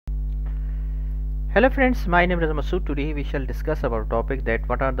Hello friends, my name is Masood. Today we shall discuss about a topic that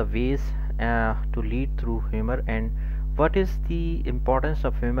what are the ways to lead through humor and what is the importance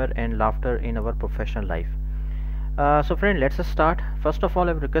of humor and laughter in our professional life. So friend, let's start. First of all,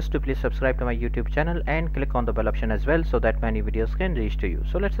 I would request to please subscribe to my YouTube channel and click on the bell option as well so that many videos can reach to you.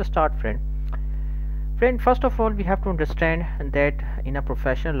 So let's start friend. Friend, first of all we have to understand that in a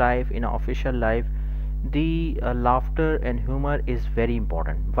professional life, in an official life, the laughter and humor is very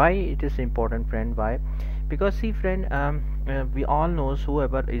important. Why it is important friend? Why? Because see friend, we all knows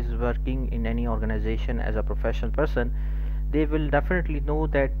whoever is working in any organization as a professional person, they will definitely know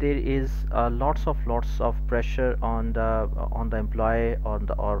that there is lots of pressure on the employee or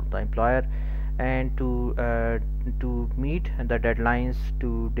the employer, and to meet the deadlines,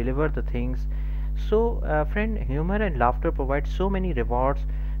 to deliver the things. So friend, humor and laughter provide so many rewards.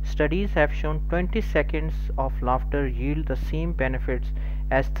 Studies have shown 20 seconds of laughter yield the same benefits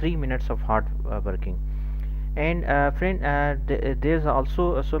as 3 minutes of hard working. And friend, there's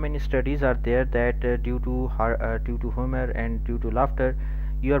also so many studies are there that due to humor and due to laughter,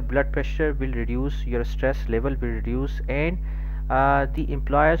 your blood pressure will reduce, your stress level will reduce, and the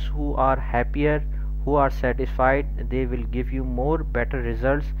employers who are happier, who are satisfied, they will give you more better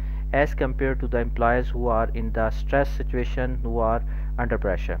results as compared to the employees who are in the stress situation, who are under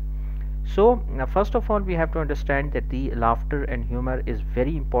pressure. So first of all we have to understand that the laughter and humor is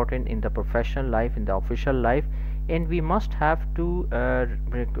very important in the professional life, in the official life, and we must have to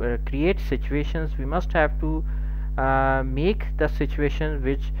create situations, we must have to make the situation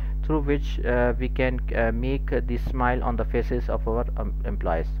which through which we can make the smile on the faces of our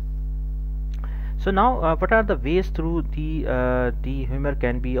employees. So now what are the ways through the humor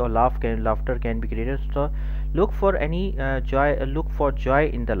can be, or laughter can be created? So look for any look for joy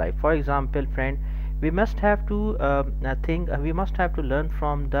in the life. For example friend, we must have to we must have to learn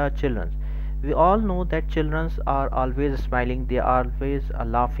from the children. We all know that children are always smiling, they are always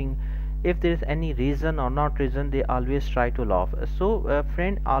laughing. If there is any reason or not reason, they always try to laugh. So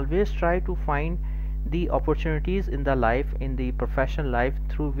friend, always try to find the opportunities in the life, in the professional life,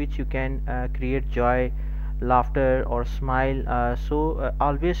 through which you can create joy, laughter or smile.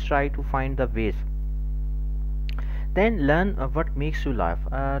 Always try to find the ways. Then learn what makes you laugh.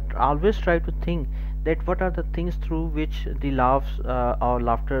 Always try to think that what are the things through which the laughs or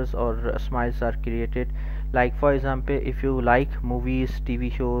laughters or smiles are created. Like for example, if you like movies,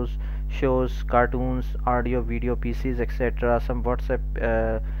 TV shows, cartoons, audio, video, PCs, etc., some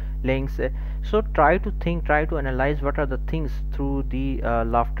WhatsApp links. So try to think, try to analyze what are the things through the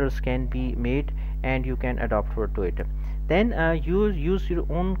laughters can be made, and you can adopt to it. Then use your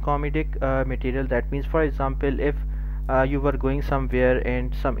own comedic material. That means, for example, if you were going somewhere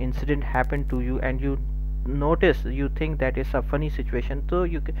and some incident happened to you, and you think that is a funny situation, so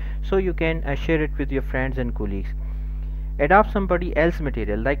you can share it with your friends and colleagues. Adopt somebody else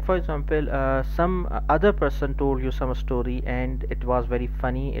material. Like for example, some other person told you some story and it was very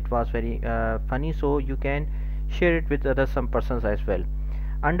funny, funny, so you can share it with other some persons as well.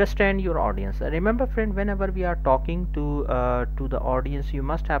 Understand your audience. Remember friend, whenever we are talking to the audience, you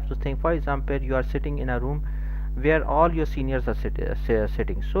must have to think. For example, you are sitting in a room where all your seniors are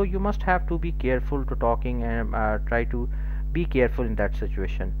sitting, so you must have to be careful to talking, and try to be careful in that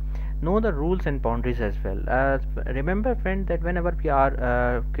situation. Know the rules and boundaries as well. Remember friend, that whenever we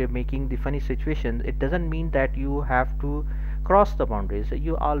are making the funny situation, it doesn't mean that you have to cross the boundaries.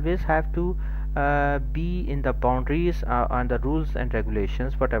 You always have to be in the boundaries and the rules and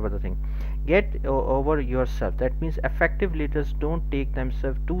regulations, whatever the thing. Get over yourself. That means effective leaders don't take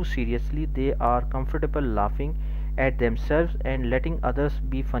themselves too seriously. They are comfortable laughing at themselves and letting others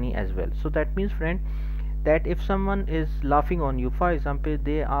be funny as well. So that means friend, that if someone is laughing on you, for example,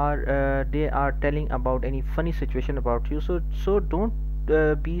 they are telling about any funny situation about you, so don't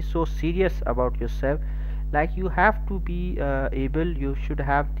be so serious about yourself. Like you have to be able, you should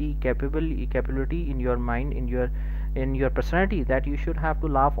have the capability in your mind, in your personality, that you should have to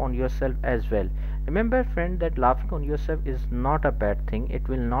laugh on yourself as well. Remember friend, that laughing on yourself is not a bad thing. It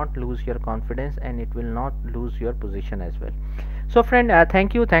will not lose your confidence, and it will not lose your position as well. So friend,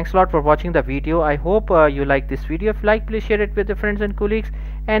 thanks a lot for watching the video. I hope you like this video. If you like, please share it with your friends and colleagues,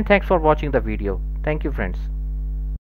 and thanks for watching the video. Thank you friends.